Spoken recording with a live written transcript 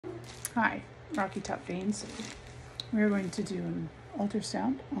Hi, Rocky Top Danes. We're going to do an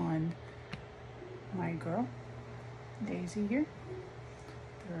ultrasound on my girl, Daisy here.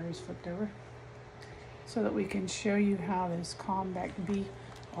 The is flipped over. So that we can show you how this Contec B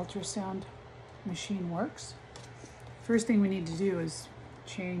ultrasound machine works. First thing we need to do is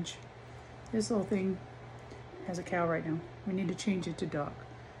change this little thing. Has a cow right now. We need to change it to dog.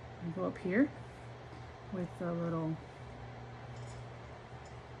 And go up here with the little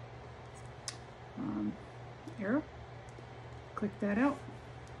arrow. Click that out.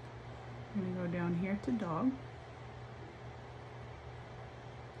 I'm going to go down here to dog.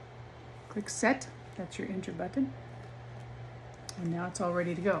 Click set. That's your enter button. And now it's all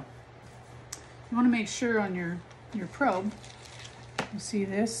ready to go. You want to make sure on your probe, you see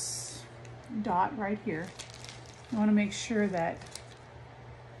this dot right here. You want to make sure that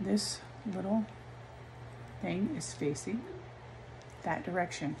this little thing is facing that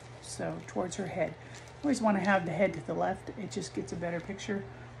direction, so towards her head. You always want to have the head to the left. It just gets a better picture,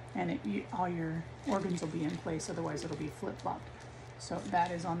 and all your organs will be in place, otherwise it'll be flip-flopped. So that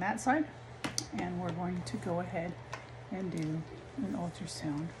is on that side, and we're going to go ahead and do an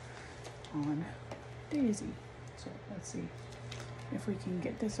ultrasound on Daisy. So let's see if we can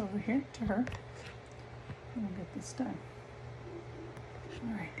get this over here to her, and we'll get this done.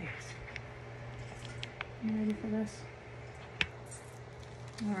 All right, Daisy, you ready for this?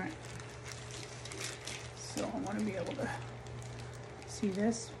 All right, so I want to be able to see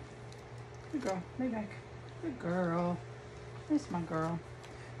this. Good girl, lay back. Good girl. That's my girl.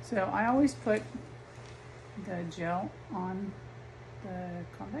 So I always put the gel on the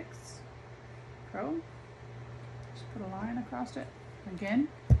convex probe. Just put a line across it. Again,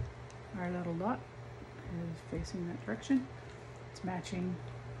 our little dot is facing that direction. It's matching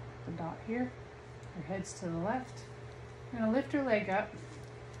the dot here. Her head's to the left. I'm going to lift her leg up.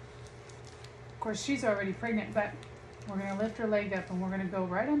 Of course, she's already pregnant, but we're going to lift her leg up and we're going to go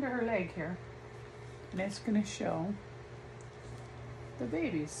right under her leg here. And it's going to show the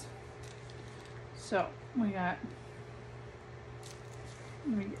babies. So we got,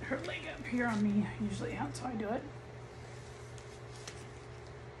 let me get her leg up here on me. Usually that's how I do it.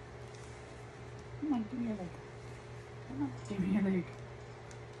 Come on, give me your leg. Come on, give me your leg.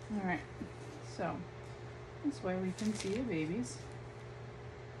 All right, so this way we can see the babies.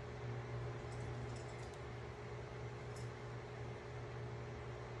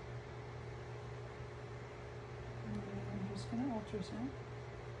 I'm just going to ultrasound.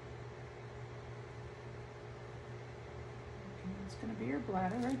 Okay, it's going to be your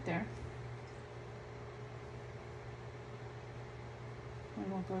bladder right there. And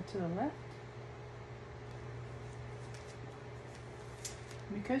we'll go to the left.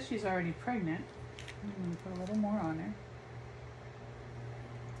 Because she's already pregnant, I'm going to put a little more on her.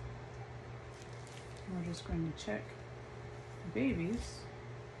 We're just going to check the babies.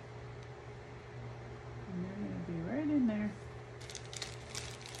 And they're going to be right in there.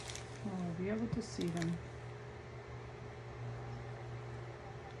 We'll be able to see them.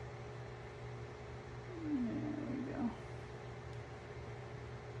 There we go.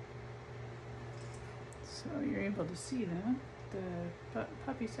 So you're able to see them. The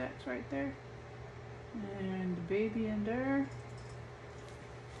puppy sack's right there. And the baby in there.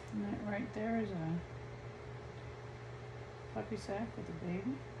 And that right there is a puppy sack with a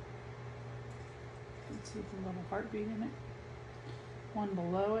baby. You can see the little heartbeat in it. One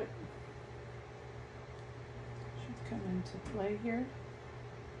below it should come into play here.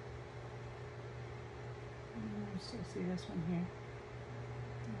 And you still see this one here.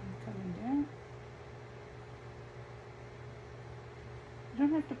 And coming down. You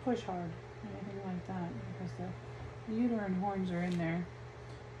don't have to push hard or anything like that because the uterine horns are in there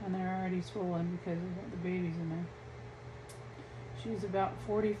and they're already swollen because we've got the babies in there. She's about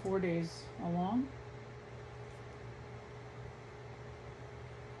 44 days along.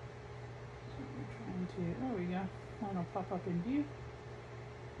 So we're trying to, there we go. One will pop up in view.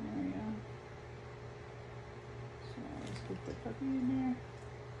 There we go. So let's get the puppy in there.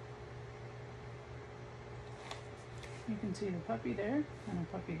 You can see the puppy there and a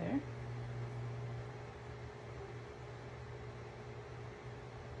puppy there.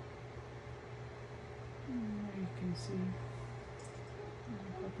 And there you can see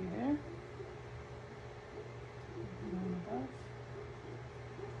the puppy there. And one above.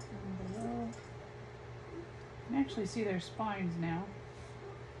 And below. You can actually see their spines now.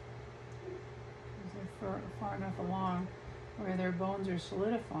 Because they're far enough along where their bones are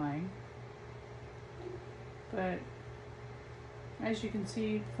solidifying. But as you can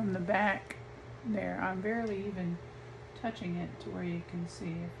see from the back there, I'm barely even touching it to where you can see.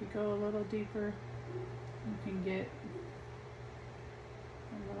 If you go a little deeper, you can get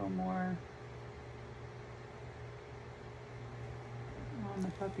a little more on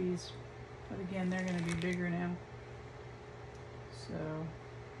the puppies. But again, they're going to be bigger now. So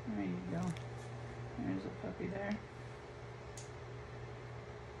there you go. There's a puppy there.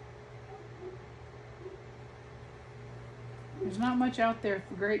 There's not much out there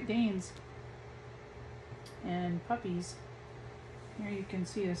for Great Danes and puppies. Here you can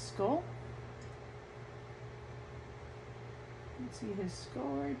see his skull. You can see his skull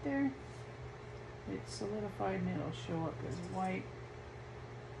right there. It's solidified and it'll show up as white.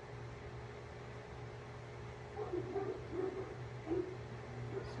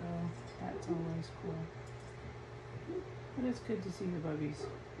 So that's always cool. But it's good to see the bubbies.